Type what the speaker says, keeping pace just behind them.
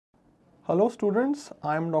Hello students,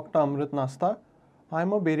 I am Dr. Amrit Nasta. I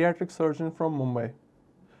am a bariatric surgeon from Mumbai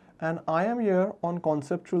and I am here on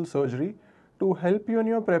conceptual surgery to help you in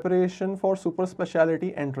your preparation for super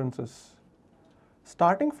specialty entrances.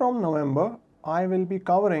 Starting from November, I will be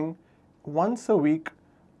covering once a week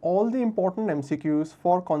all the important MCQs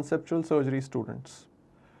for conceptual surgery students.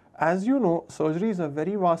 As you know, surgery is a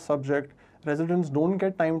very vast subject. Residents don't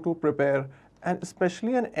get time to prepare, and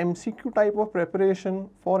especially an MCQ type of preparation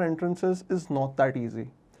for entrances is not that easy.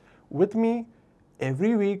 With me,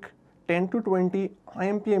 every week, 10 to 20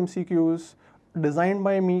 IMP MCQs designed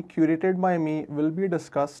by me, curated by me, will be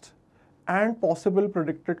discussed, and possible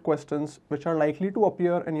predicted questions which are likely to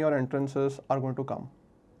appear in your entrances are going to come.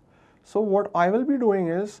 So what I will be doing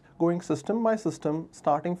is going system by system,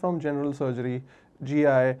 starting from general surgery,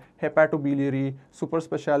 GI, hepatobiliary, super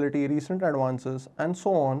specialty, recent advances, and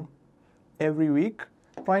so on, every week,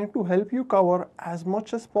 trying to help you cover as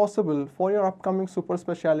much as possible for your upcoming super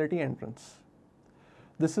specialty entrance.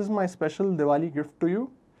 This is my special Diwali gift to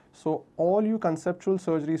you. So all you conceptual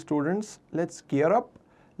surgery students, let's gear up,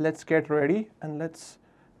 let's get ready, and let's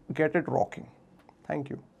get it rocking. Thank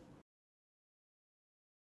you.